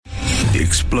The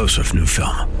explosive new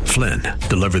film, Flynn,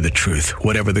 deliver the truth,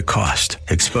 whatever the cost,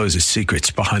 exposes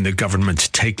secrets behind the government's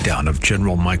takedown of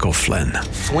General Michael Flynn.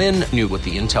 Flynn knew what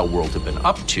the intel world had been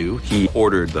up to. He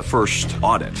ordered the first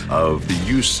audit of the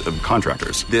use of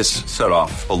contractors. This set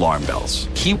off alarm bells.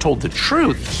 He told the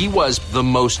truth. He was the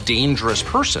most dangerous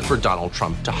person for Donald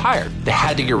Trump to hire. They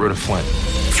had to get rid of Flynn.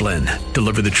 Flynn,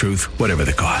 deliver the truth, whatever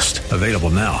the cost. Available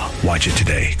now. Watch it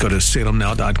today. Go to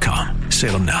salemnow.com.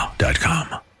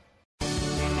 salemnow.com.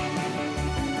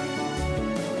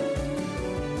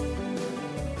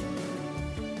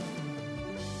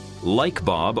 Like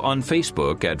Bob on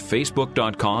Facebook at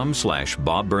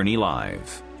facebook.com/Bob Burney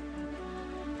Live.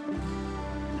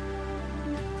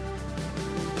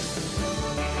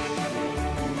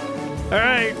 All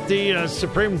right, the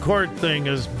Supreme Court thing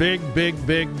is big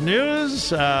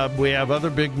news. We have other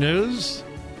big news.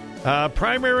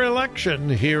 Primary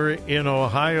election here in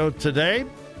Ohio today.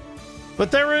 But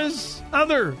there is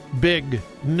other big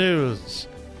news.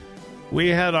 We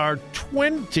had our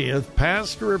 20th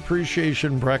Pastor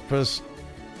Appreciation Breakfast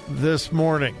this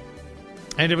morning,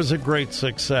 and it was a great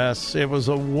success. It was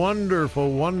a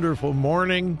wonderful, wonderful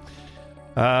morning.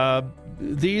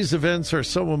 These events are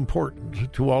so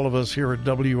important to all of us here at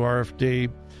WRFD.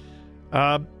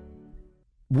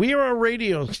 We are a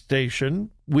radio station.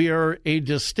 We are a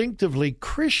distinctively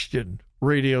Christian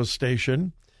radio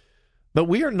station, but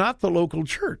we are not the local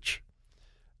church.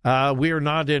 We are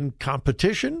not in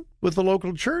competition with the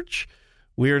local church.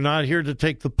 We are not here to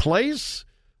take the place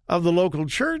of the local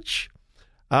church.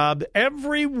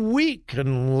 Every week,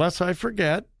 unless I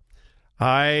forget,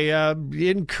 I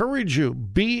encourage you,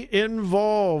 be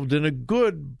involved in a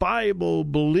good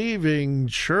Bible-believing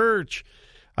church.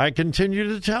 I continue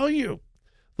to tell you,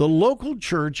 the local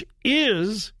church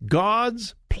is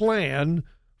God's plan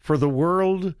for the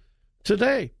world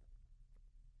today.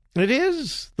 It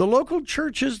is. The local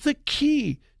church is the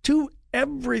key to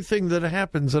everything that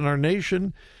happens in our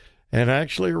nation and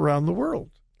actually around the world.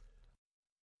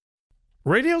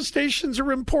 Radio stations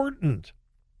are important,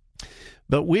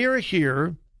 but we are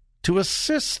here to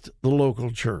assist the local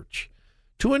church,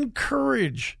 to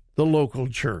encourage the local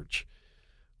church.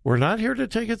 We're not here to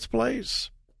take its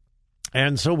place.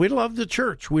 And so we love the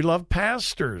church. We love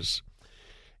pastors.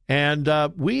 And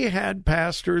we had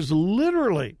pastors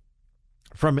literally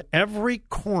from every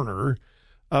corner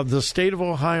of the state of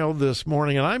Ohio this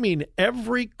morning, and I mean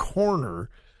every corner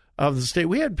of the state.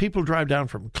 We had people drive down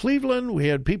from Cleveland. We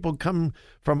had people come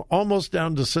from almost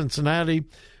down to Cincinnati.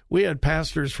 We had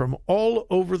pastors from all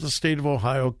over the state of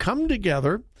Ohio come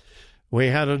together. We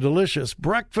had a delicious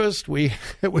breakfast. We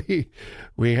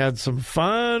had some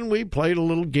fun. We played a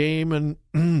little game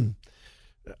and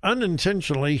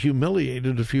unintentionally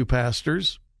humiliated a few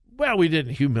pastors. Well, we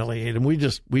didn't humiliate them. We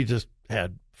just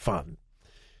had fun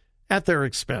at their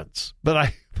expense. But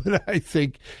I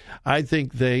think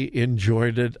they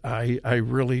enjoyed it. I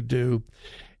really do.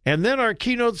 And then our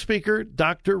keynote speaker,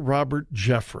 Dr. Robert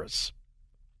Jeffress.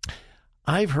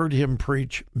 I've heard him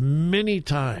preach many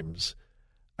times.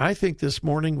 I think this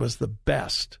morning was the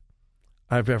best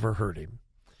I've ever heard him.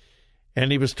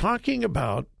 And he was talking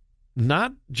about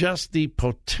not just the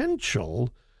potential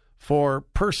for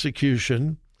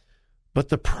persecution, but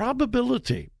the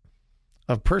probability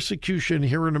of persecution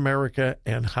here in America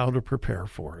and how to prepare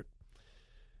for it.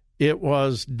 It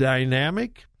was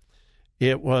dynamic.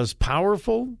 It was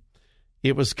powerful.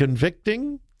 It was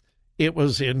convicting. It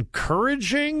was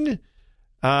encouraging.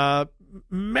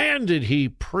 Man, did he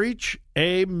preach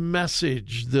a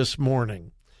message this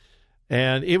morning.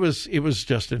 And it was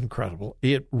just incredible.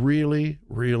 It really,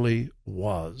 really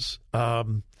was.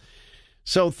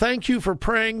 So thank you for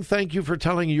praying. Thank you for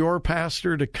telling your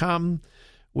pastor to come.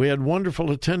 We had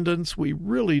wonderful attendance. We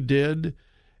really did.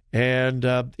 And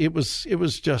it was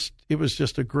just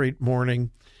a great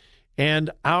morning. And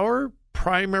our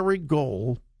primary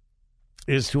goal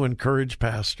is to encourage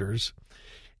pastors.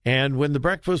 And when the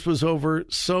breakfast was over,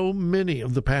 so many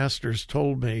of the pastors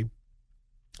told me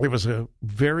it was a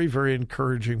very, very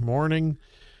encouraging morning.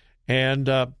 And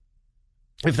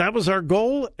if that was our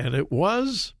goal, and it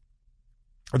was,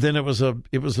 then it was an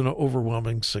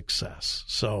overwhelming success.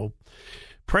 So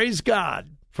praise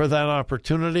God for that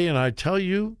opportunity. And I tell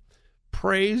you,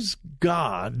 praise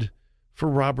God for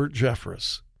Robert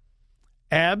Jeffress.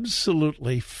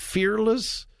 Absolutely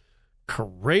fearless,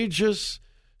 courageous,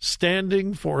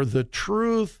 standing for the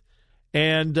truth.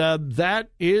 And that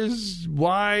is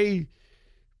why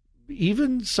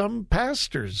even some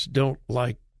pastors don't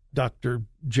like Dr.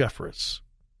 Jeffress.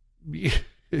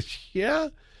 Yeah,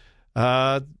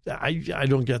 I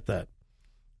don't get that.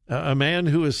 A man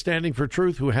who is standing for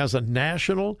truth, who has a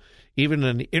national, even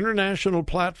an international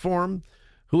platform,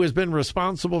 who has been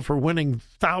responsible for winning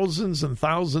thousands and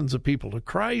thousands of people to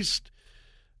Christ,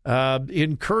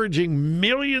 encouraging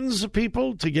millions of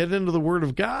people to get into the Word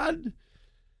of God.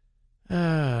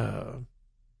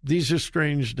 These are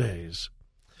strange days.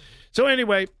 So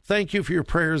anyway, thank you for your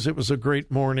prayers. It was a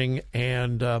great morning,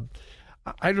 and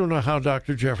I don't know how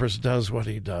Dr. Jeffress does what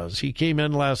he does. He came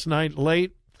in last night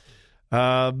late,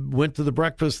 went to the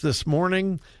breakfast this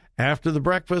morning. After the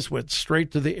breakfast, went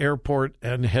straight to the airport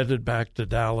and headed back to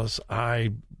Dallas.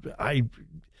 I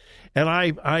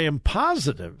am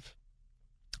positive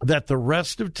that the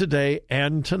rest of today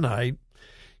and tonight,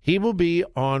 he will be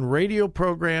on radio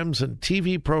programs and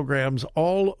TV programs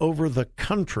all over the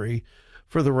country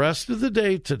for the rest of the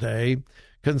day today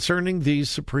concerning the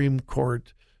Supreme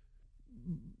Court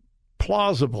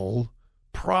probable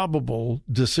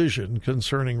decision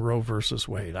concerning Roe versus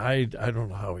Wade. I don't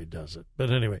know how he does it. But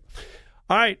anyway.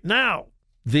 All right, now,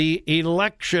 the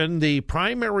election, the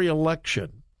primary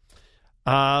election,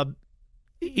 it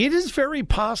is very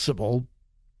possible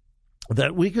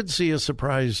that we could see a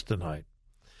surprise tonight.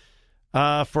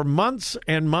 For months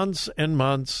and months and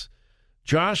months,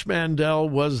 Josh Mandel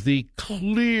was the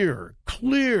clear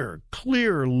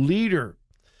leader.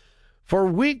 For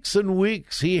weeks and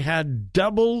weeks, he had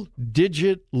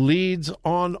double-digit leads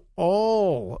on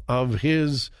all of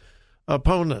his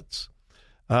opponents.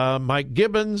 Mike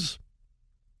Gibbons,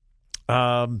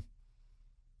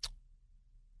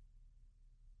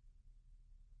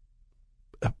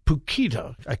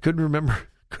 Pukita. I couldn't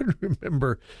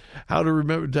remember how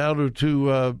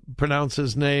to pronounce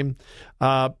his name.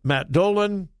 Matt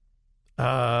Dolan,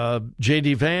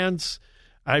 J.D. Vance.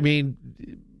 I mean,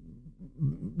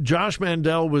 Josh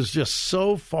Mandel was just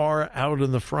so far out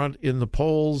in the front in the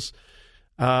polls.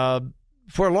 For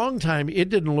a long time, it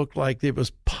didn't look like it was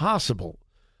possible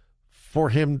for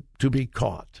him to be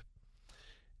caught.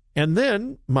 And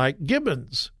then Mike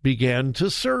Gibbons began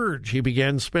to surge. He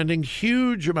began spending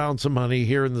huge amounts of money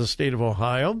here in the state of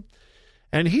Ohio,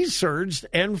 and he surged.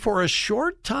 And for a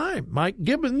short time, Mike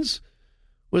Gibbons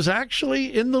was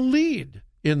actually in the lead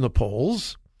in the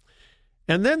polls.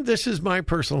 And then this is my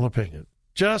personal opinion,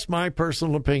 just my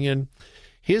personal opinion.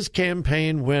 His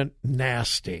campaign went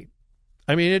nasty.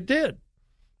 I mean, it did.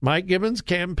 Mike Gibbons'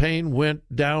 campaign went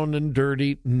down and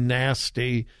dirty,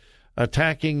 nasty,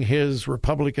 attacking his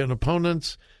Republican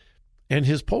opponents, and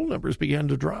his poll numbers began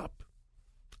to drop.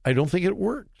 I don't think it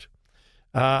worked.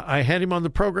 I had him on the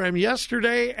program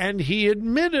yesterday, and he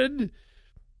admitted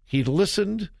he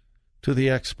listened to the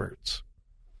experts.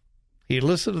 He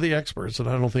listened to the experts, and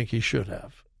I don't think he should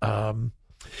have.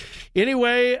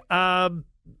 Anyway,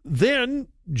 then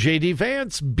J.D.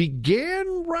 Vance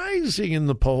began rising in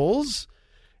the polls,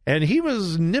 and he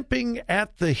was nipping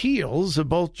at the heels of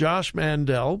both Josh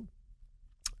Mandel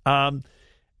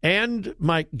and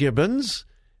Mike Gibbons,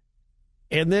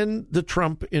 and then the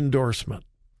Trump endorsement.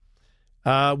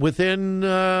 Within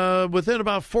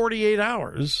about 48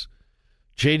 hours,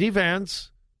 J.D.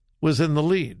 Vance was in the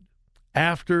lead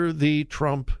after the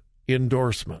Trump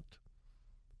endorsement.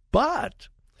 But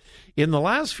in the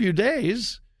last few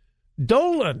days,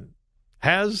 Dolan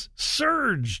has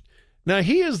surged. Now,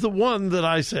 he is the one that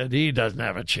I said he doesn't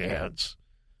have a chance.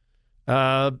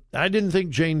 I didn't think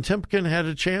Jane Timken had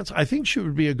a chance. I think she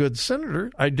would be a good senator.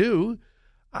 I do.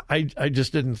 I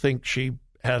just didn't think she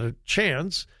had a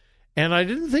chance. And I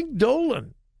didn't think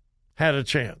Dolan had a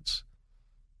chance.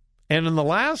 And in the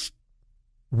last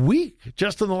week,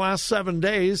 just in the last 7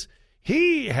 days,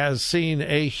 he has seen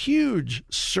a huge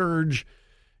surge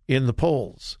in the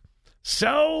polls.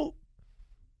 So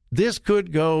this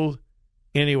could go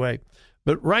anyway.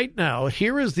 But right now,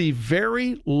 here is the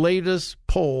very latest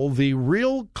poll, the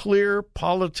Real Clear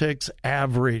Politics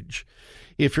average.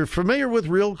 If you're familiar with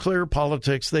Real Clear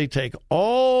Politics, they take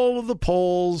all of the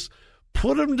polls,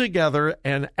 put them together,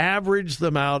 and average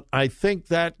them out. I think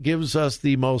that gives us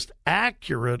the most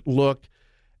accurate look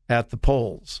at the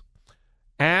polls.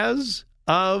 As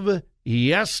of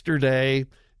yesterday,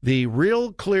 the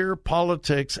Real Clear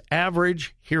Politics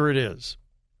average, here it is.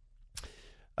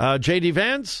 J.D.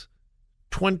 Vance,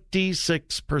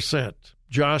 26%.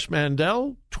 Josh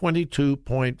Mandel,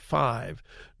 22.5%.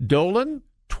 Dolan,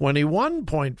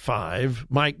 21.5%.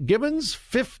 Mike Gibbons,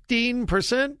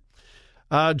 15%.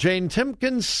 Jane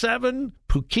Timken, 7%.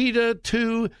 Pukita,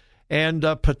 2%. And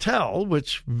Patel,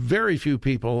 which very few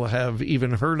people have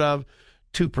even heard of,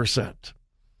 2%.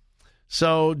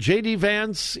 So J.D.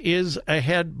 Vance is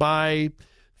ahead by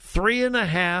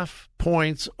 3.5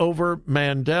 points over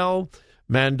Mandel.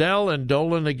 Mandel and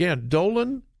Dolan again.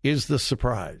 Dolan is the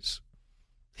surprise.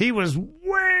 He was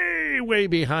way way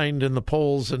behind in the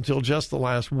polls until just the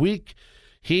last week.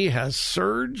 He has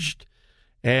surged,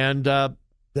 and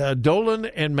Dolan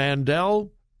and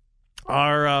Mandel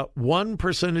are 1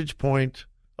 percentage point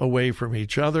away from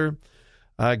each other.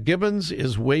 Gibbons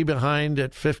is way behind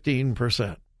at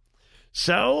 15%.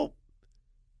 So,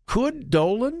 could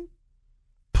Dolan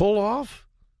pull off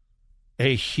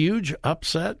a huge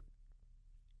upset?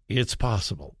 It's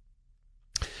possible.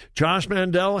 Josh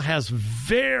Mandel has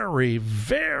very,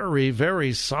 very,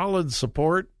 very solid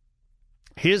support.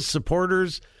 His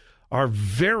supporters are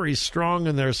very strong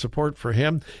in their support for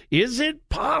him. Is it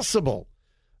possible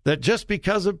that just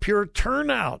because of pure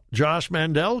turnout, Josh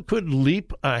Mandel could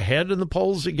leap ahead in the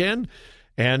polls again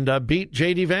and beat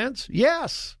J.D. Vance?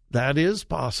 Yes, that is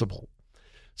possible.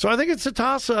 So I think it's a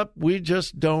toss-up. We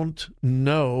just don't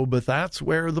know, but that's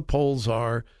where the polls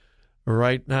are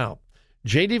right now.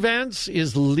 J.D. Vance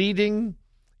is leading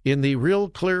in the Real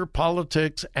Clear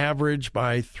Politics average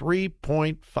by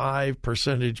 3.5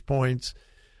 percentage points.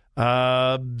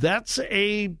 That's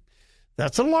a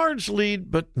large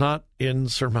lead, but not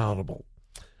insurmountable.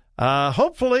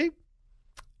 Hopefully,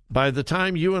 by the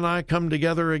time you and I come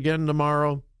together again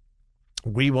tomorrow,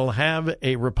 we will have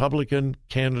a Republican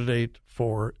candidate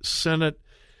for Senate,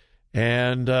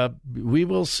 and we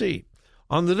will see.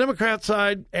 On the Democrat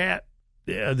side,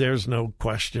 there's no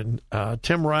question.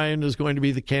 Tim Ryan is going to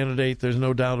be the candidate. There's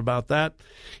no doubt about that.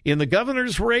 In the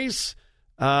governor's race,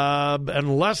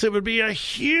 unless it would be a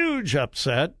huge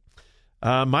upset,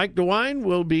 Mike DeWine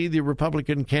will be the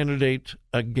Republican candidate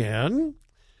again.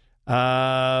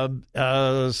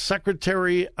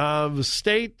 Secretary of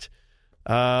State,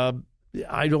 I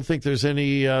don't think there's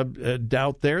any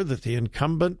doubt there that the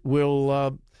incumbent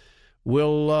will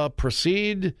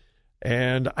proceed,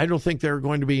 and I don't think there are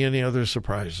going to be any other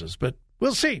surprises. But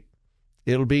we'll see.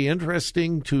 It'll be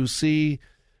interesting to see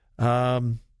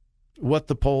what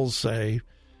the polls say,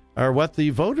 or what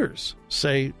the voters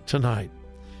say tonight.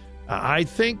 I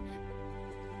think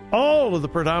all of the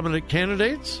predominant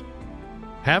candidates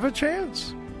have a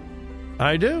chance.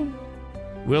 I do.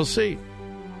 We'll see.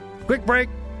 Quick break.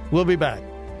 We'll be back.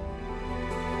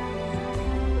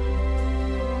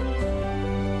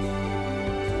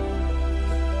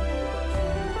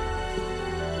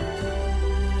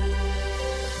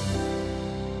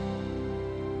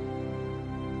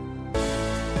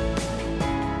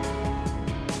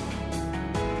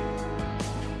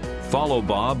 Follow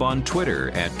Bob on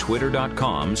Twitter at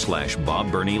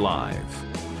twitter.com/BobBurneyLive.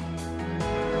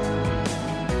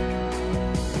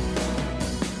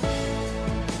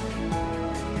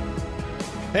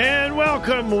 And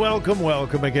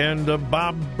welcome again to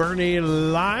Bob Burney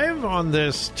Live on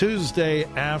this Tuesday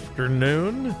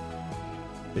afternoon.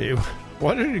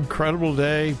 What an incredible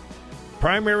day.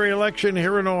 Primary election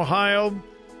here in Ohio.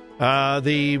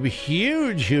 The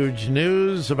huge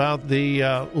news about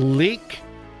the leak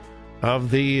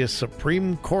of the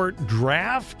Supreme Court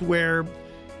draft, where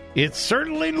it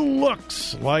certainly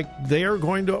looks like they are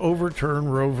going to overturn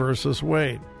Roe versus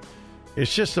Wade.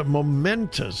 It's just a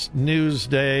momentous news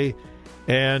day,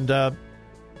 and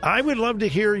I would love to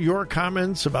hear your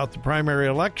comments about the primary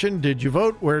election. Did you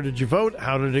vote? Where did you vote?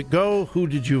 How did it go? Who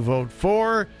did you vote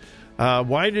for?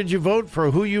 Why did you vote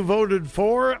for who you voted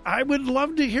for? I would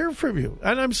love to hear from you,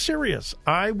 and I'm serious.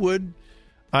 I would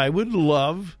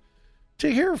love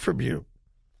to hear from you.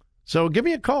 So give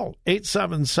me a call,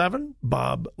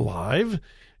 877-BOB-LIVE,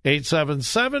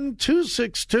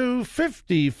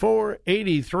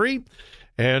 877-262-5483.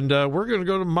 And we're going to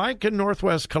go to Mike in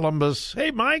Northwest Columbus.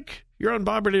 Hey, Mike, you're on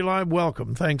Bob Burney Live.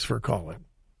 Welcome. Thanks for calling.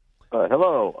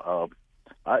 Hello.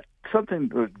 Something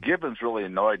that Gibbons really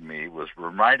annoyed me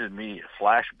reminded me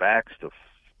flashback to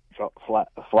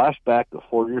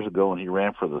 4 years ago when he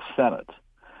ran for the Senate.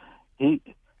 He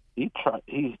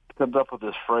comes up with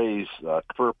this phrase,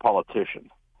 career politician.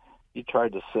 He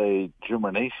tried to say Jim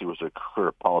Renacci was a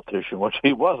career politician, which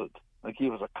he wasn't. Like, he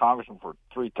was a congressman for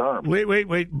 3 terms. Wait.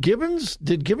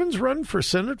 Did Gibbons run for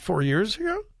Senate 4 years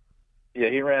ago? Yeah,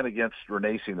 he ran against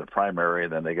Renacci in the primary,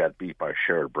 and then they got beat by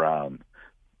Sherrod Brown.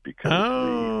 Because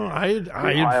I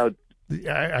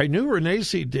knew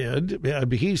Renacci did.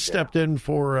 He stepped in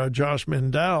for Josh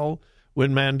Mandel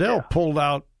when Mandel pulled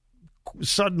out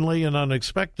suddenly and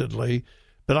unexpectedly.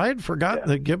 But I had forgotten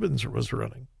that Gibbons was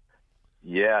running.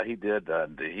 Yeah, he did.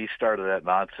 He started that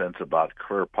nonsense about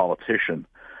career politician.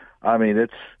 I mean,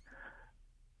 it's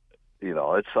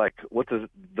like,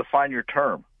 define your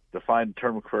term. Define the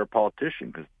term of career politician.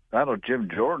 Because I know Jim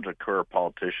Jordan's a career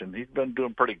politician. He's been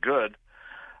doing pretty good.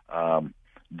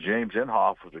 James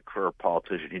Inhofe was a career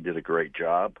politician. He did a great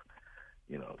job.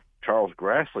 Charles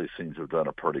Grassley seems to have done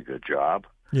a pretty good job.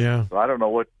 Yeah. So I don't know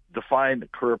what define a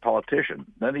career politician.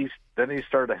 Then he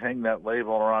started to hang that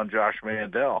label around Josh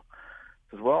Mandel.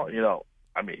 Says, well,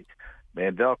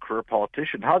 Mandel, career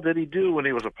politician. How did he do when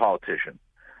he was a politician?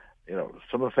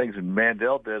 Some of the things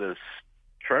Mandel did as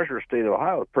Treasurer of the State of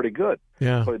Ohio was pretty good.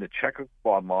 Yeah. Putting the checkbook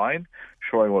online,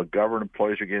 showing what government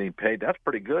employees are getting paid. That's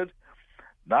pretty good.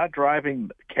 Not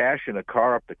driving cash in a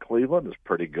car up to Cleveland is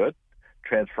pretty good.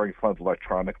 Transferring funds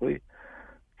electronically.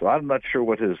 So I'm not sure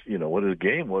what his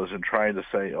game was in trying to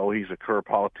say, oh, he's a career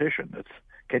politician.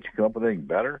 Can't you come up with anything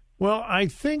better? Well, I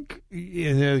think,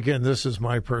 and again, this is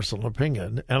my personal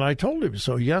opinion, and I told him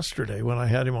so yesterday when I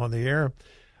had him on the air.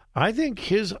 I think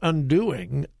his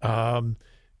undoing,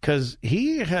 because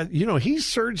he had, he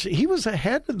surged. He was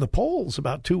ahead in the polls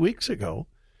about 2 weeks ago.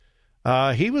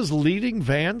 He was leading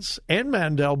Vance and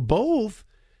Mandel both.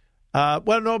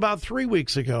 About 3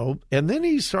 weeks ago. And then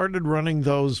he started running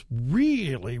those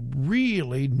really,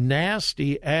 really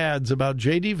nasty ads about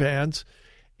J.D. Vance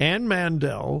and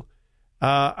Mandel.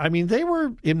 They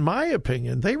were, in my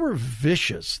opinion, they were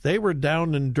vicious. They were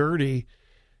down and dirty.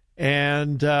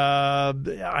 And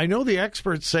I know the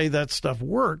experts say that stuff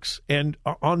works. And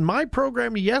on my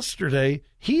program yesterday,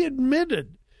 he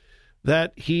admitted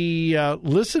that he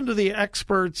listened to the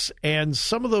experts, and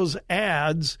some of those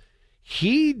ads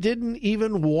he didn't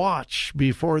even watch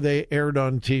before they aired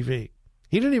on TV.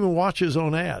 He didn't even watch his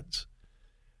own ads.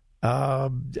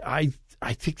 I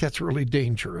think that's really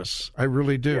dangerous. I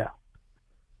really do.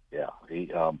 Yeah.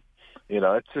 He,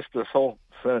 it's just this whole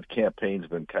Senate campaign's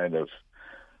been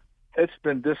it's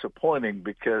been disappointing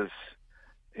because,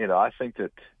 I think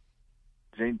that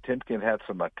Jane Timken had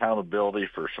some accountability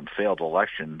for some failed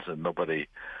elections, and nobody,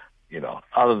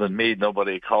 other than me,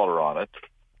 nobody called her on it.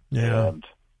 Yeah. And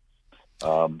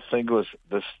thing was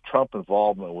this Trump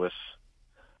involvement with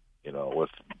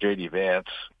J.D. Vance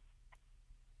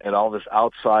and all this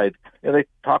outside, and they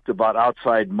talked about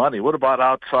outside money. What about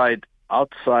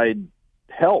outside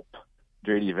help,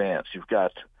 J.D. Vance? You've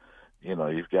got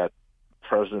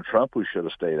President Trump, who should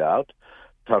have stayed out,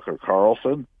 Tucker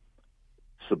Carlson,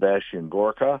 Sebastian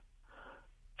Gorka,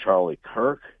 Charlie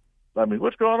Kirk.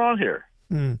 What's going on here?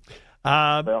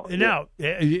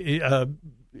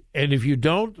 And if you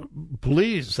don't,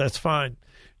 please, that's fine.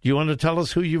 Do you want to tell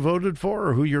us who you voted for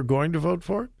or who you're going to vote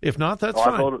for? If not, that's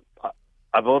fine.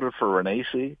 I voted for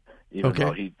Renacci, even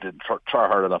though he didn't try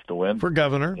hard enough to win. For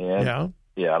governor, and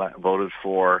I voted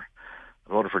for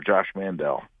Josh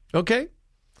Mandel. Okay.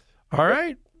 All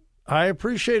right. I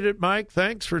appreciate it, Mike.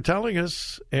 Thanks for telling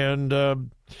us. And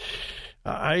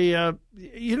I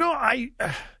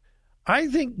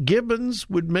think Gibbons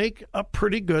would make a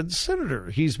pretty good senator.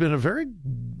 He's been a very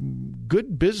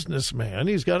good businessman.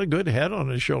 He's got a good head on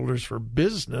his shoulders for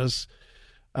business.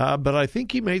 But I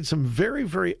think he made some very,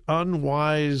 very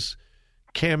unwise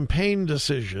campaign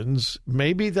decisions.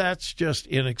 Maybe that's just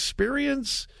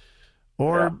inexperience,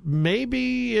 or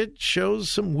maybe it shows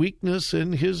some weakness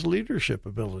in his leadership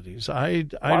abilities. I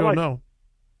don't know.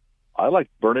 I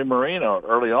liked Bernie Moreno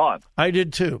early on. I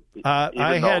did too.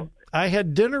 I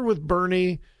had dinner with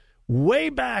Bernie way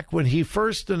back when he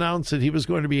first announced that he was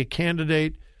going to be a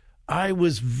candidate. I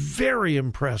was very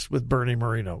impressed with Bernie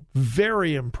Moreno.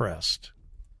 Very impressed.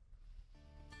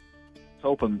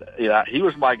 Hoping, he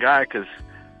was my guy because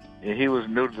he was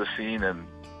new to the scene, and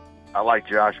I like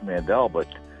Josh Mandel, but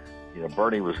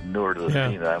Bernie was newer to the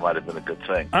scene, and that might have been a good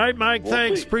thing. All right, Mike,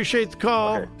 thanks. See. Appreciate the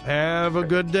call. Okay. Have a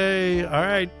good day. All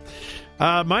right.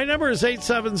 My number is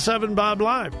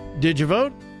 877-BOB-LIVE. Did you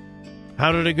vote?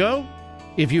 How did it go?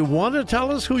 If you want to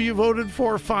tell us who you voted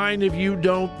for, fine. If you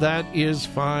don't, that is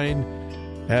fine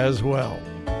as well.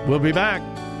 We'll be back.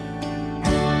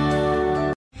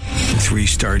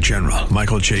 3-star General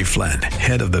Michael J. Flynn,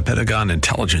 head of the Pentagon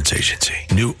Intelligence Agency,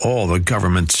 knew all the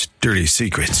government's dirty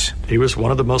secrets. He was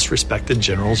one of the most respected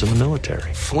generals in the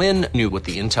military. Flynn knew what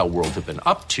the intel world had been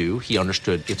up to. He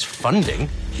understood its funding.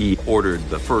 He ordered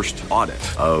the first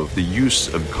audit of the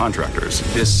use of contractors.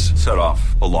 This set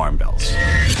off alarm bells.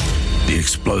 The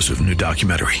explosive new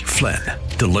documentary, Flynn,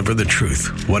 Deliver the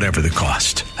Truth, Whatever the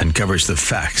Cost, uncovers the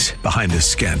facts behind this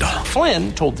scandal.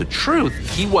 Flynn told the truth.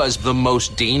 He was the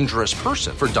most dangerous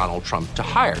person for Donald Trump to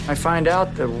hire. I find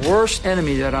out the worst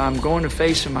enemy that I'm going to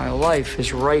face in my life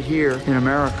is right here in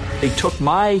America. They took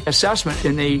my assessment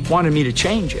and they wanted me to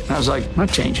change it. And I was like, I'm not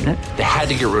changing it. They had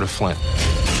to get rid of Flynn.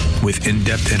 With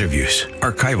in-depth interviews,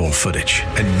 archival footage,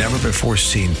 and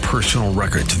never-before-seen personal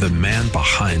records of the man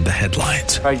behind the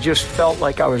headlines. I just felt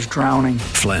like I was drowning.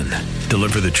 Flynn,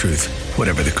 Deliver the Truth,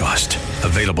 Whatever the Cost.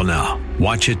 Available now.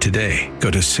 Watch it today.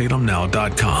 Go to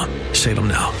salemnow.com.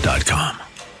 salemnow.com.